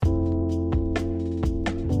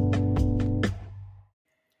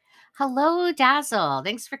Hello, Dazzle.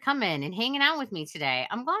 Thanks for coming and hanging out with me today.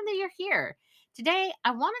 I'm glad that you're here. Today, I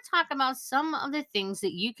want to talk about some of the things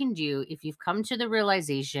that you can do if you've come to the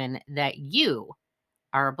realization that you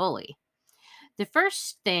are a bully. The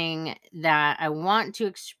first thing that I want to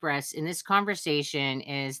express in this conversation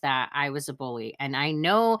is that I was a bully, and I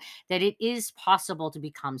know that it is possible to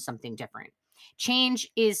become something different. Change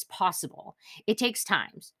is possible. It takes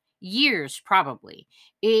time, years probably.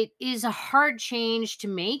 It is a hard change to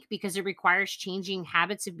make because it requires changing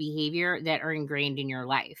habits of behavior that are ingrained in your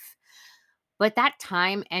life. But that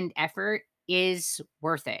time and effort is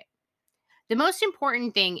worth it. The most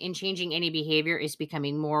important thing in changing any behavior is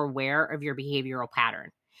becoming more aware of your behavioral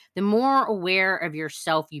pattern. The more aware of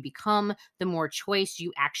yourself you become, the more choice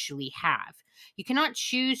you actually have. You cannot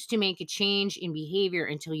choose to make a change in behavior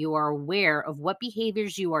until you are aware of what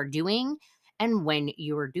behaviors you are doing and when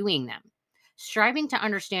you are doing them. Striving to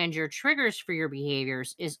understand your triggers for your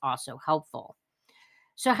behaviors is also helpful.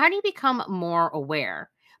 So, how do you become more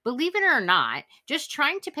aware? Believe it or not, just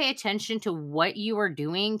trying to pay attention to what you are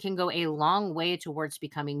doing can go a long way towards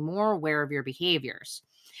becoming more aware of your behaviors.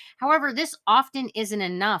 However, this often isn't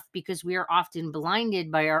enough because we are often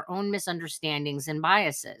blinded by our own misunderstandings and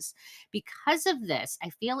biases. Because of this, I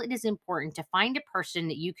feel it is important to find a person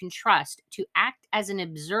that you can trust to act as an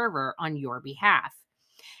observer on your behalf.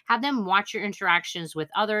 Have them watch your interactions with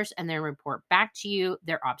others and then report back to you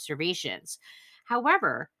their observations.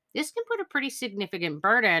 However, this can put a pretty significant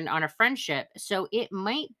burden on a friendship, so it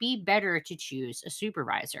might be better to choose a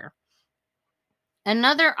supervisor.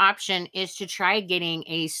 Another option is to try getting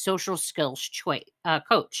a social skills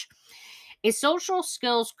coach. A social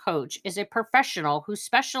skills coach is a professional who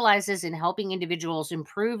specializes in helping individuals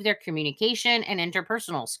improve their communication and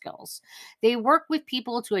interpersonal skills. They work with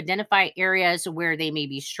people to identify areas where they may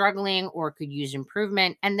be struggling or could use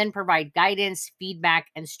improvement, and then provide guidance, feedback,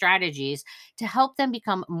 and strategies to help them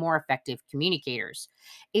become more effective communicators.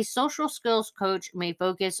 A social skills coach may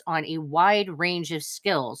focus on a wide range of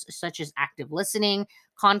skills such as active listening,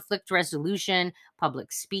 conflict resolution,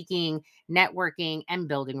 public speaking, networking, and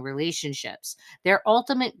building relationships. Their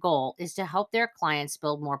ultimate goal is to help their clients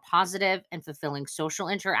build more positive and fulfilling social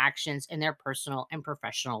interactions in their personal and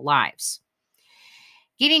professional lives.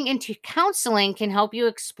 Getting into counseling can help you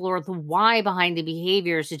explore the why behind the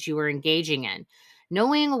behaviors that you are engaging in.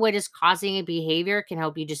 Knowing what is causing a behavior can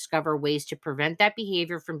help you discover ways to prevent that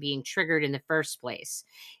behavior from being triggered in the first place.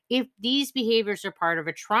 If these behaviors are part of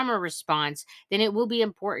a trauma response, then it will be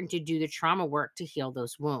important to do the trauma work to heal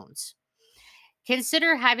those wounds.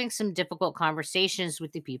 Consider having some difficult conversations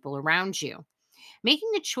with the people around you.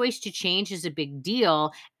 Making the choice to change is a big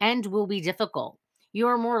deal and will be difficult. You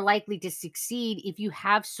are more likely to succeed if you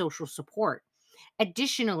have social support.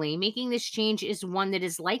 Additionally, making this change is one that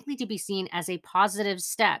is likely to be seen as a positive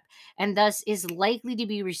step and thus is likely to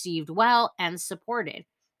be received well and supported.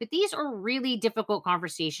 But these are really difficult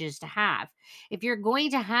conversations to have. If you're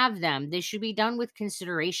going to have them, they should be done with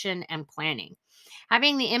consideration and planning.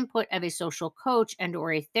 Having the input of a social coach and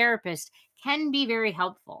or a therapist can be very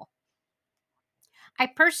helpful. I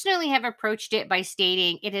personally have approached it by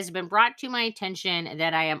stating it has been brought to my attention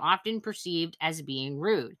that I am often perceived as being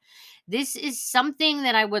rude. This is something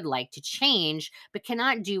that I would like to change, but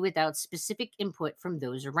cannot do without specific input from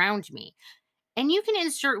those around me. And you can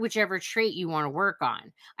insert whichever trait you want to work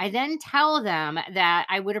on. I then tell them that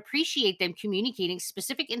I would appreciate them communicating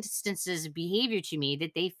specific instances of behavior to me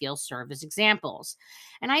that they feel serve as examples.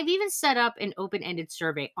 And I've even set up an open ended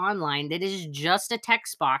survey online that is just a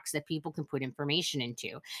text box that people can put information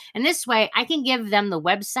into. And this way, I can give them the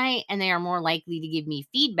website and they are more likely to give me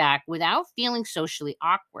feedback without feeling socially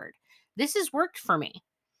awkward. This has worked for me.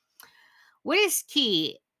 What is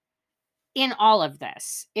key in all of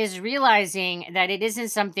this is realizing that it isn't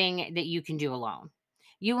something that you can do alone.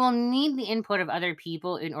 You will need the input of other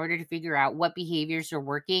people in order to figure out what behaviors are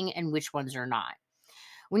working and which ones are not.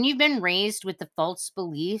 When you've been raised with the false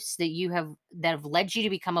beliefs that have led you to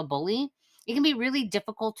become a bully, it can be really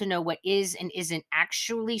difficult to know what is and isn't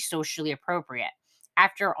actually socially appropriate.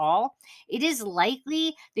 After all, it is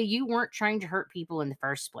likely that you weren't trying to hurt people in the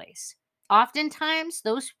first place. Oftentimes,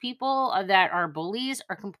 those people that are bullies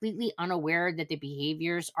are completely unaware that the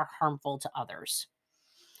behaviors are harmful to others.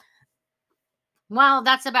 Well,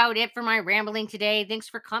 that's about it for my rambling today. Thanks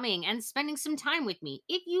for coming and spending some time with me.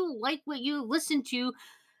 If you like what you listen to,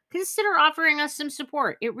 consider offering us some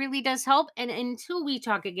support. It really does help. And until we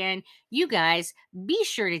talk again, you guys be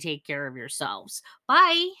sure to take care of yourselves.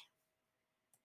 Bye.